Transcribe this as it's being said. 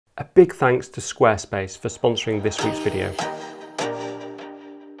A big thanks to Squarespace for sponsoring this week's video.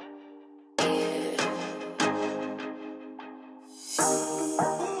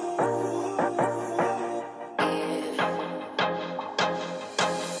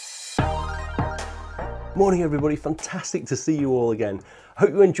 Morning everybody, fantastic to see you all again. I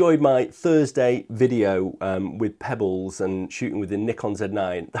hope you enjoyed my Thursday video with pebbles and shooting with the Nikon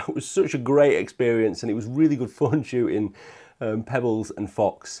Z9. That was such a great experience and it was really good fun shooting pebbles and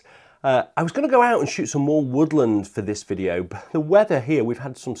fox. I was going to go out and shoot some more woodland for this video, but the weather here, we've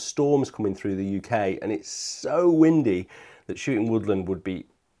had some storms coming through the UK and it's so windy that shooting woodland would be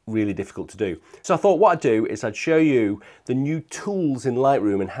really difficult to do. So I thought what I'd do is I'd show you the new tools in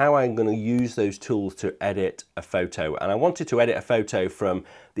Lightroom and how I'm going to use those tools to edit a photo. And I wanted to edit a photo from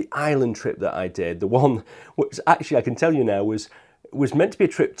the island trip that I did. The one which actually I can tell you now was meant to be a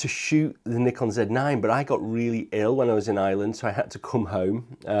trip to shoot the Nikon Z9, but I got really ill when I was in Ireland, so I had to come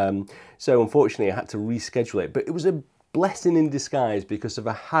home. So unfortunately I had to reschedule it, but it was a blessing in disguise because if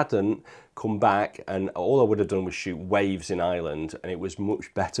I hadn't come back and all I would have done was shoot waves in Ireland, and it was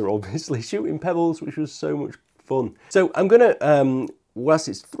much better obviously shooting pebbles, which was so much fun. So I'm gonna, whilst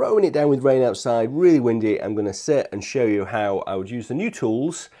it's throwing it down with rain outside, really windy, I'm gonna sit and show you how I would use the new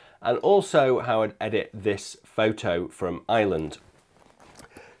tools and also how I'd edit this photo from Ireland.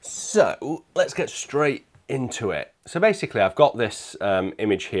 So let's get straight into it. So basically I've got this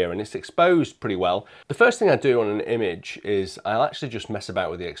image here and it's exposed pretty well. The first thing I do on an image is I'll actually just mess about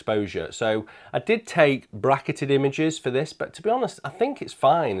with the exposure. So I did take bracketed images for this, but to be honest, I think it's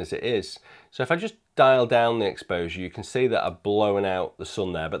fine as it is. So if I just dial down the exposure, you can see that I've blown out the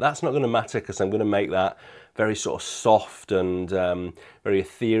sun there, but that's not going to matter because I'm going to make that very sort of soft and very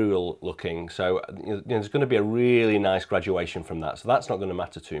ethereal looking. So there's going to be a really nice graduation from that. So that's not going to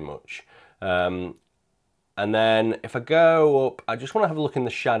matter too much. And then if I go up, I just want to have a look in the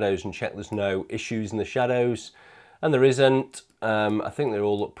shadows and check there's no issues in the shadows. And there isn't. I think they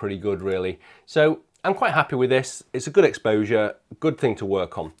all look pretty good really. So I'm quite happy with this. It's a good exposure, good thing to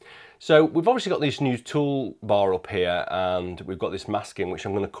work on. So we've obviously got this new toolbar up here and we've got this masking, which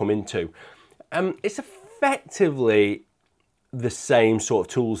I'm going to come into. It's effectively the same sort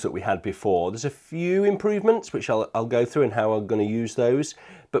of tools that we had before. There's a few improvements which I'll go through and how I'm going to use those,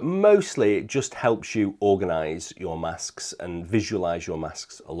 but mostly it just helps you organize your masks and visualize your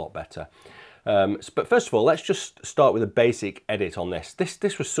masks a lot better. But first of all, let's just start with a basic edit on this.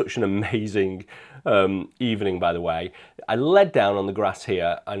 This was such an amazing evening, by the way. I laid down on the grass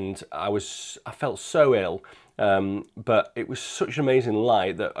here and I felt so ill. But it was such an amazing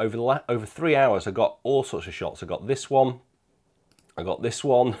light that over 3 hours I got all sorts of shots. I got this one, I got this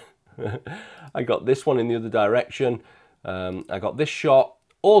one, I got this one in the other direction, I got this shot,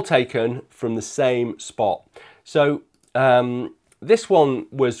 all taken from the same spot. So this one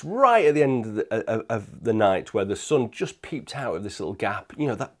was right at the end of the night where the sun just peeped out of this little gap, you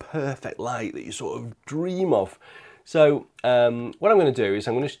know, that perfect light that you sort of dream of. So what I'm going to do is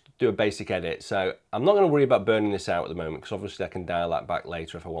I'm going to do a basic edit. So I'm not going to worry about burning this out at the moment because obviously I can dial that back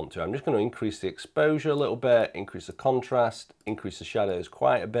later if I want to. I'm just going to increase the exposure a little bit, increase the contrast, increase the shadows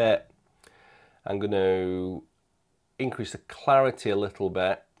quite a bit. I'm going to increase the clarity a little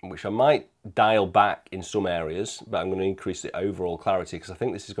bit, which I might dial back in some areas, but I'm going to increase the overall clarity because I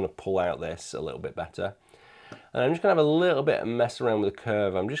think this is going to pull out this a little bit better. And I'm just going to have a little bit of mess around with the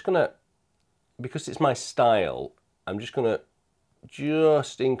curve. I'm just going to, because it's my style, I'm just going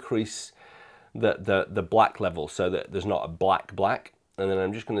to increase the black level so that there's not a black, and then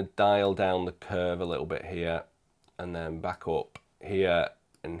I'm just going to dial down the curve a little bit here and then back up here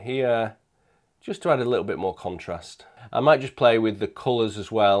and here just to add a little bit more contrast. I might just play with the colours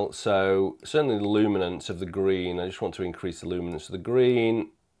as well, so certainly the luminance of the green, I just want to increase the luminance of the green.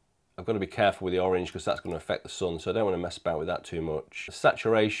 I've got to be careful with the orange because that's going to affect the sun, so I don't want to mess about with that too much. The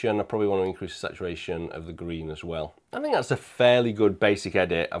saturation, I probably want to increase the saturation of the green as well. I think that's a fairly good basic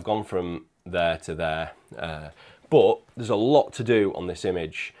edit. I've gone from there to there, but there's a lot to do on this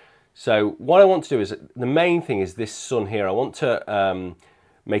image. So what I want to do is, the main thing is this sun here. I want to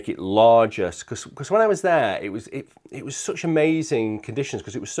make it larger because when I was there, it was such amazing conditions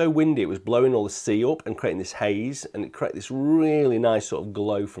because it was so windy. It was blowing all the sea up and creating this haze, and it created this really nice sort of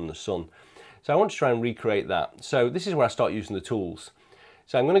glow from the sun. So I want to try and recreate that. So this is where I start using the tools.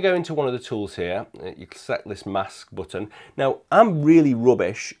 So I'm going to go into one of the tools here. You select this mask button. Now I'm really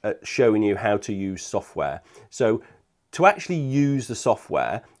rubbish at showing you how to use software. So to actually use the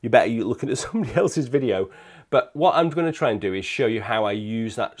software, you better looking at somebody else's video. But what I'm going to try and do is show you how I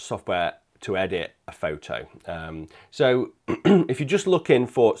use that software to edit a photo. So if you're just looking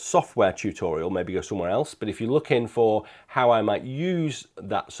for software tutorial, maybe go somewhere else. But if you're looking for how I might use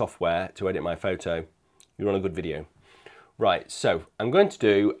that software to edit my photo, you're on a good video. Right, so I'm going to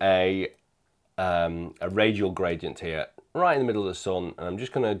do a radial gradient here, right in the middle of the sun, and I'm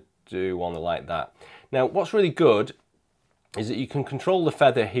just going to do one like that. Now, what's really good is that you can control the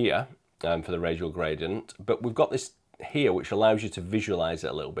feather here for the radial gradient, but we've got this here which allows you to visualize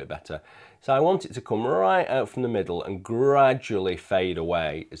it a little bit better. So I want it to come right out from the middle and gradually fade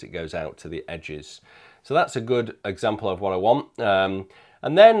away as it goes out to the edges. So that's a good example of what I want.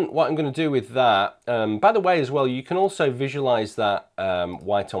 And then what I'm going to do with that, by the way as well, you can also visualize that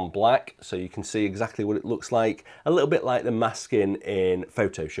white on black, so you can see exactly what it looks like, a little bit like the masking in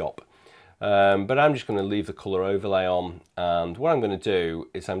Photoshop. But I'm just going to leave the color overlay on, and what I'm going to do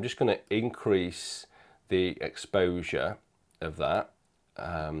is I'm just going to increase the exposure of that,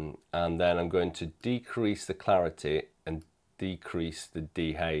 and then I'm going to decrease the clarity and decrease the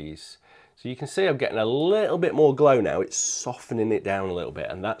dehaze. So you can see I'm getting a little bit more glow now. It's softening it down a little bit,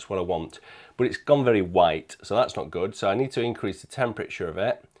 and that's what I want. But it's gone very white, so that's not good. So I need to increase the temperature of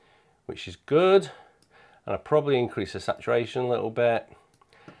it, which is good. And I probably increase the saturation a little bit.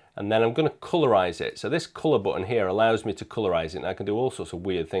 And then I'm going to colorize it. So this color button here allows me to colorize it, and I can do all sorts of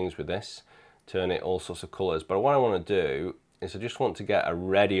weird things with this, turn it all sorts of colors. But what I want to do is I just want to get a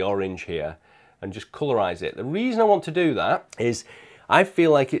reddy orange here and just colorize it. The reason I want to do that is I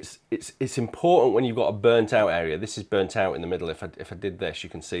feel like it's important when you've got a burnt out area. This is burnt out in the middle. If I did this, you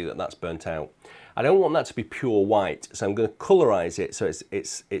can see that that's burnt out. I don't want that to be pure white, so I'm going to colorize it so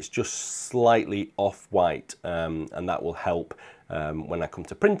it's just slightly off white, and that will help when I come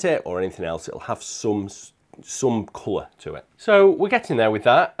to print it or anything else. It'll have some color to it. So we're getting there with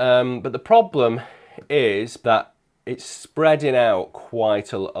that, but the problem is that it's spreading out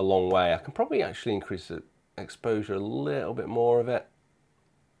quite a long way. I can probably actually increase the exposure a little bit more of it.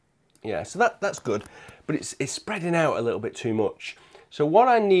 Yeah, so that's good, but it's spreading out a little bit too much. So what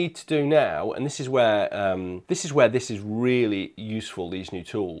I need to do now, and this is where this is really useful, these new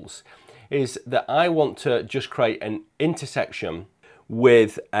tools, is that I want to just create an intersection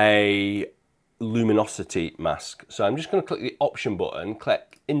with a luminosity mask. So I'm just going to click the option button,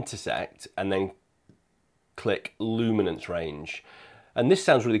 click intersect, and then click luminance range. And this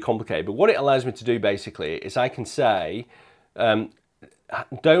sounds really complicated, but what it allows me to do basically is I can say,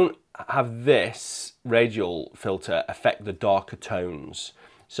 don't have this radial filter affect the darker tones.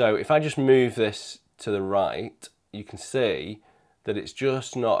 So if I just move this to the right, you can see that it's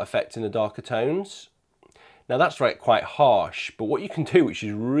just not affecting the darker tones. Now that's quite harsh, but what you can do, which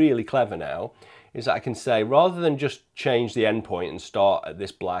is really clever now, is that I can say, rather than just change the endpoint and start at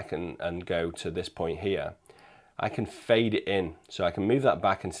this black and go to this point here, I can fade it in. So I can move that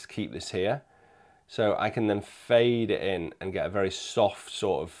back and keep this here. So I can then fade it in and get a very soft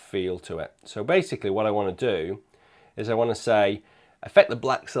sort of feel to it. So basically what I want to do is I want to say, affect the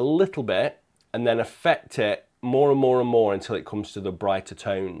blacks a little bit and then affect it more and more and more until it comes to the brighter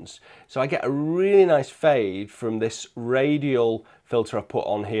tones. So I get a really nice fade from this radial filter I put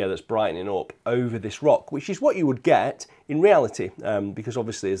on here that's brightening up over this rock, which is what you would get in reality, because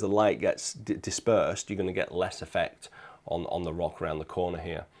obviously as the light gets dispersed, you're going to get less effect on the rock around the corner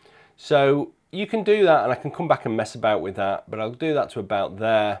here. So you can do that, and I can come back and mess about with that, but I'll do that to about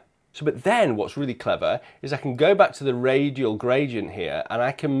there. So, but then what's really clever is I can go back to the radial gradient here and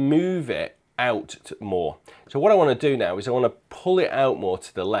I can move it out more. So what I want to do now is I want to pull it out more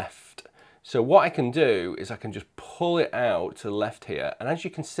to the left. So what I can do is I can just pull it out to the left here, and as you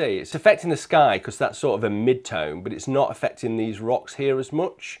can see, it's affecting the sky because that's sort of a mid-tone, but it's not affecting these rocks here as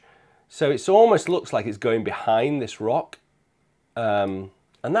much. So it almost looks like it's going behind this rock.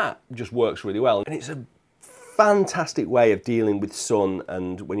 And that just works really well. And it's a fantastic way of dealing with sun,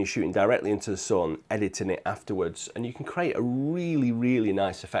 and when you're shooting directly into the sun, editing it afterwards. And you can create a really, really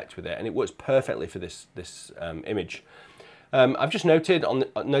nice effect with it. And it works perfectly for this image. I've just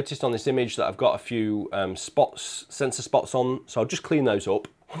noticed on this image that I've got a few sensor spots on. So I'll just clean those up.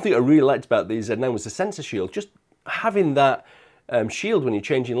 One thing I really liked about these Z9 was the sensor shield. Just having that shield when you're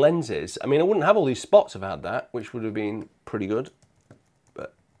changing lenses. I mean, I wouldn't have all these spots if I had that, which would have been pretty good.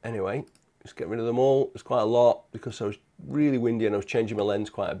 Anyway, just get rid of them all. There's quite a lot because I was really windy and I was changing my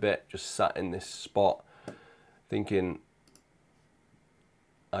lens quite a bit. Just sat in this spot thinking,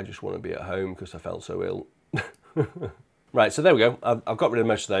 I just want to be at home because I felt so ill. Right, so there we go. I've got rid of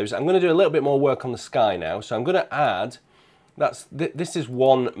most of those. I'm going to do a little bit more work on the sky now. So I'm going to add, this is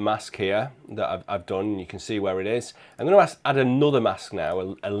one mask here that I've done, and you can see where it is. I'm going to add another mask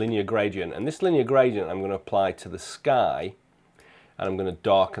now, a linear gradient. And this linear gradient I'm going to apply to the sky. and I'm going to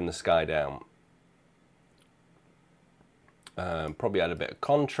darken the sky down. Probably add a bit of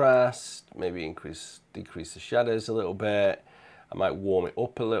contrast, maybe decrease the shadows a little bit. I might warm it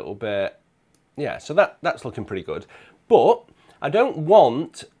up a little bit. Yeah, so that's looking pretty good. But I don't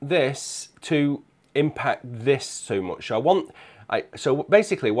want this to impact this too much. So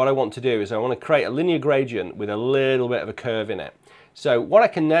basically what I want to do is I want to create a linear gradient with a little bit of a curve in it. So what I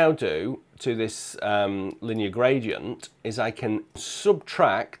can now do to this linear gradient is I can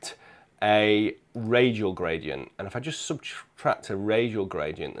subtract a radial gradient. And if I just subtract a radial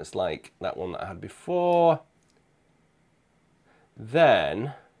gradient that's like that one that I had before,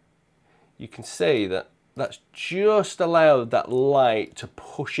 then you can see that that's just allowed that light to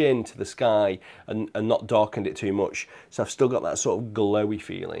push into the sky and not darkened it too much. So I've still got that sort of glowy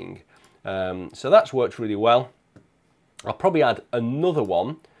feeling. So that's worked really well. I'll probably add another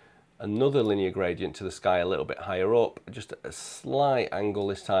linear gradient to the sky a little bit higher up, just at a slight angle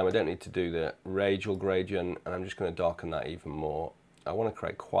this time. I don't need to do the radial gradient, and I'm just going to darken that even more. I want to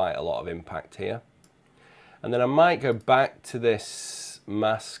create quite a lot of impact here. And then I might go back to this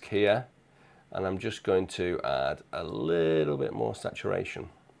mask here, and I'm just going to add a little bit more saturation.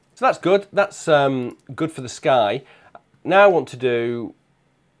 So that's good. That's good for the sky. Now I want to do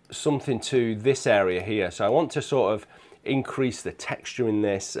something to this area here. So I want to sort of increase the texture in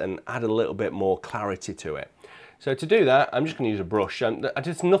this and add a little bit more clarity to it. So to do that, I'm just going to use a brush.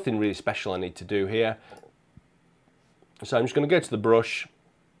 There's nothing really special I need to do here. So I'm just going to go to the brush.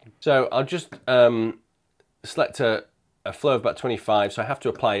 So I'll just select a flow of about 25, so I have to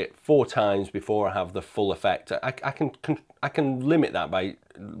apply it 4 times before I have the full effect. I can limit that by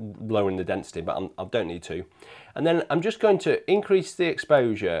lowering the density, but I don't need to. And then I'm just going to increase the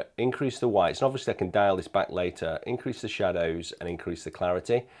exposure, increase the whites, and obviously I can dial this back later, increase the shadows and increase the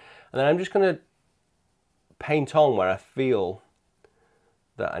clarity. And then I'm just going to paint on where I feel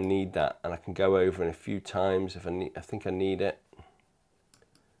that I need that, and I can go over in a few times if I think I need it.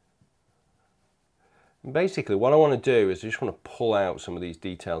 And basically what I want to do is I just want to pull out some of these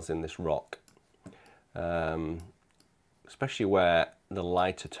details in this rock, especially where the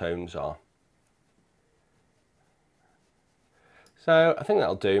lighter tones are. So I think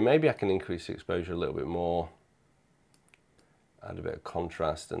that'll do. Maybe I can increase the exposure a little bit more, add a bit of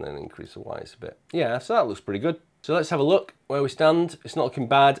contrast, and then increase the whites a bit. Yeah, so that looks pretty good. So let's have a look where we stand. It's not looking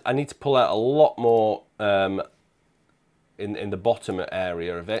bad. I need to pull out a lot more in the bottom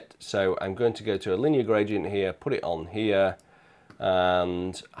area of it. So I'm going to go to a linear gradient here, put it on here.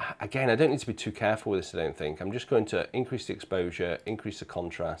 And again, I don't need to be too careful with this, I don't think. I'm just going to increase the exposure, increase the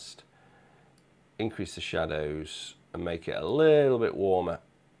contrast, increase the shadows, and make it a little bit warmer.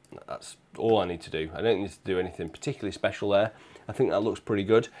 That's all I need to do. I don't need to do anything particularly special there. I think that looks pretty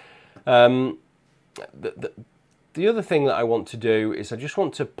good. The other thing that I want to do is I just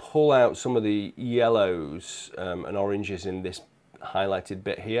want to pull out some of the yellows and oranges in this highlighted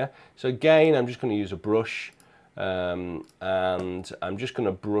bit here. So again, I'm just going to use a brush and I'm just going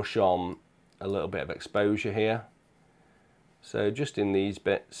to brush on a little bit of exposure here. So just in these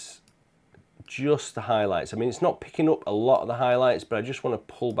bits, just the highlights. I mean, it's not picking up a lot of the highlights, but I just want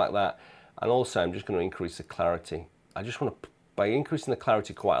to pull back that. And also I'm just going to increase the clarity. I just want to, by increasing the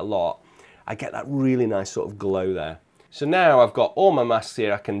clarity quite a lot, I get that really nice sort of glow there. So now I've got all my masks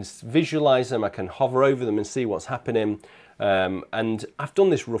here, I can visualize them, I can hover over them and see what's happening. And I've done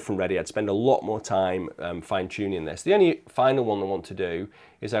this rough and ready. I'd spend a lot more time fine-tuning this. The only final one I want to do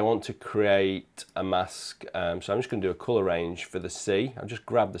is I want to create a mask. So I'm just going to do a color range for the sea. I'll just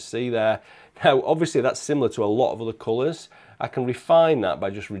grab the sea there. Now, obviously that's similar to a lot of other colors. I can refine that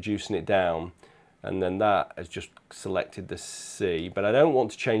by just reducing it down. And then that has just selected the sea. But I don't want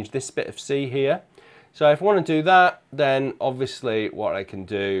to change this bit of sea here. So if I want to do that, then obviously what I can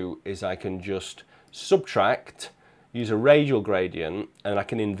do is I can just subtract, use a radial gradient, and I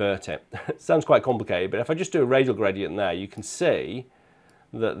can invert it. It sounds quite complicated, but if I just do a radial gradient there, you can see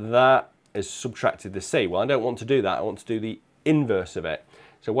that that has subtracted the sea. Well, I don't want to do that. I want to do the inverse of it.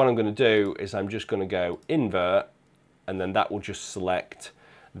 So what I'm going to do is I'm just going to go invert, and then that will just select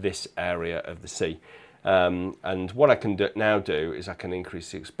this area of the sea. And what I can now do is I can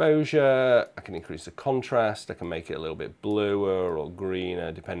increase the exposure, I can increase the contrast, I can make it a little bit bluer or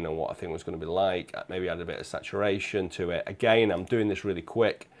greener depending on what I think it's going to be like, maybe add a bit of saturation to it. Again, I'm doing this really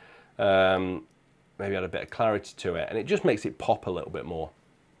quick, maybe add a bit of clarity to it, and it just makes it pop a little bit more.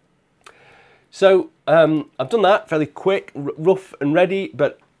 So I've done that fairly quick, rough and ready,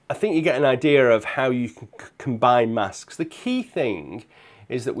 but I think you get an idea of how you can combine masks. The key thing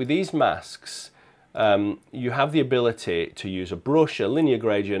is that with these masks, you have the ability to use a brush, a linear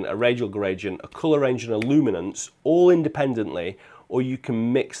gradient, a radial gradient, a color range and a luminance all independently, or you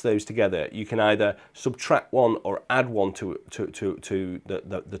can mix those together. You can either subtract one or add one to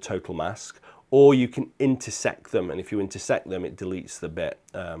the total mask, or you can intersect them, and if you intersect them, it deletes the bit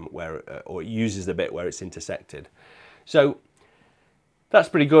or it uses the bit where it's intersected. So that's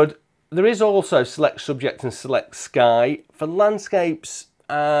pretty good. There is also select subject and select sky. For landscapes,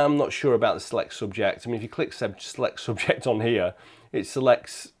 I'm not sure about the select subject. I mean, if you click select subject on here, it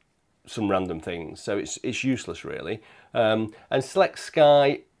selects some random things, so it's useless really. And select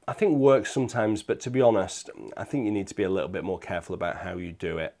sky, I think works sometimes, but to be honest, I think you need to be a little bit more careful about how you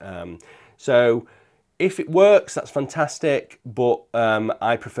do it. So if it works, that's fantastic, but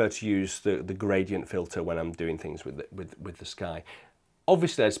I prefer to use the gradient filter when I'm doing things with the sky.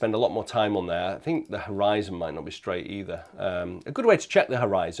 Obviously, I'd spend a lot more time on there. I think the horizon might not be straight either. A good way to check the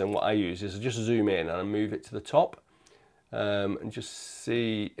horizon, what I use, is I just zoom in and I move it to the top and just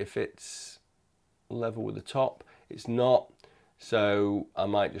see if it's level with the top. It's not, so I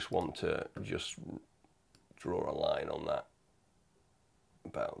might just want to just draw a line on that.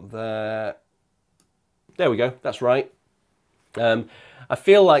 About there. There we go, that's right. I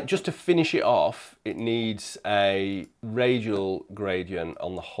feel like just to finish it off, it needs a radial gradient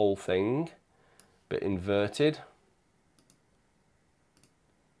on the whole thing, but inverted.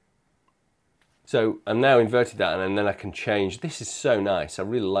 So I'm now inverted that, and then I can change. This is so nice. I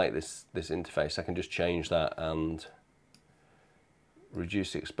really like this interface. I can just change that and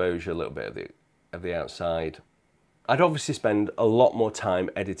reduce the exposure a little bit of the outside. I'd obviously spend a lot more time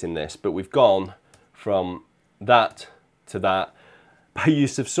editing this, but we've gone from that to that by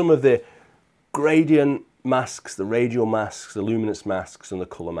use of some of the gradient masks, the radial masks, the luminance masks, and the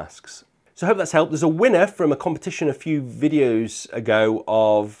color masks. So I hope that's helped. There's a winner from a competition a few videos ago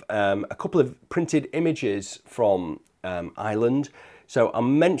of a couple of printed images from Ireland. So I'll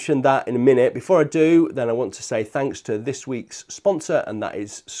mention that in a minute. Before I do, then I want to say thanks to this week's sponsor, and that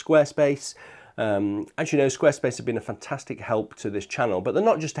is Squarespace. As you know, Squarespace have been a fantastic help to this channel, but they're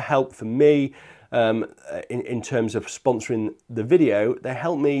not just a help for me in terms of sponsoring the video. They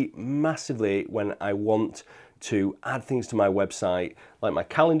help me massively when I want to add things to my website, like my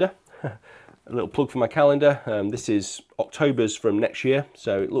calendar. A little plug for my calendar. This is October's from next year,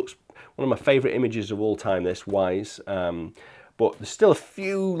 so it looks one of my favorite images of all time, this Wise. But there's still a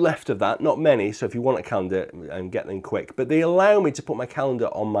few left of that, not many, so if you want a calendar, get them quick. But they allow me to put my calendar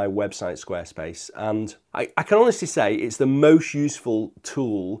on my website, Squarespace, and I can honestly say it's the most useful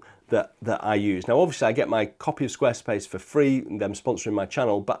tool that I use. Now, obviously, I get my copy of Squarespace for free, them sponsoring my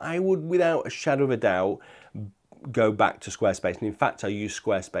channel, but I would, without a shadow of a doubt, go back to Squarespace. And in fact, I used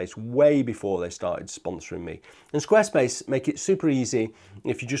Squarespace way before they started sponsoring me. And Squarespace make it super easy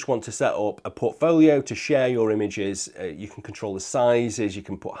if you just want to set up a portfolio to share your images. You can control the sizes, you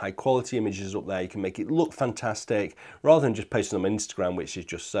can put high quality images up there, you can make it look fantastic rather than just posting them on Instagram, which is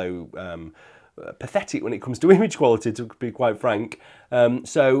just so pathetic when it comes to image quality, to be quite frank.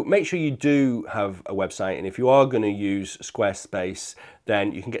 So make sure you do have a website, and if you are going to use Squarespace,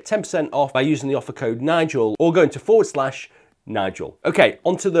 then you can get 10% off by using the offer code Nigel or going to /Nigel. Okay,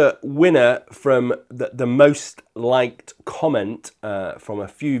 on to the winner from the most liked comment from a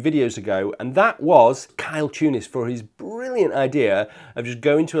few videos ago, and that was Kyle Tunis for his brilliant idea of just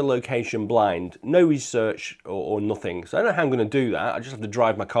going to a location blind, no research or nothing. So I don't know how I'm going to do that. I just have to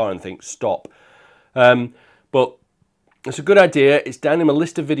drive my car and think, stop. But it's a good idea. It's down in my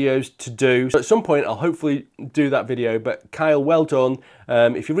list of videos to do. So at some point, I'll hopefully do that video. But Kyle, well done.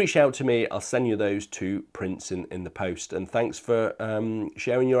 If you reach out to me, I'll send you those 2 prints in the post. And thanks for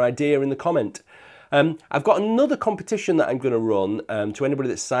sharing your idea in the comment. I've got another competition that I'm going to run to anybody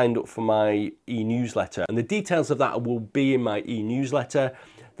that's signed up for my e-newsletter. And the details of that will be in my e-newsletter.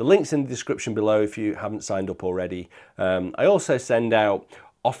 The link's in the description below if you haven't signed up already. I also send out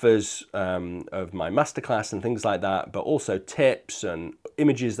offers of my masterclass and things like that, but also tips and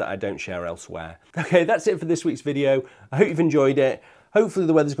images that I don't share elsewhere. Okay, that's it for this week's video. I hope you've enjoyed it. Hopefully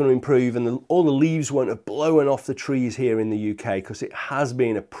the weather's going to improve and all the leaves won't have blown off the trees here in the UK, because it has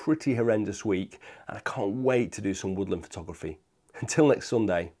been a pretty horrendous week, and I can't wait to do some woodland photography. Until next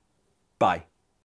Sunday, bye.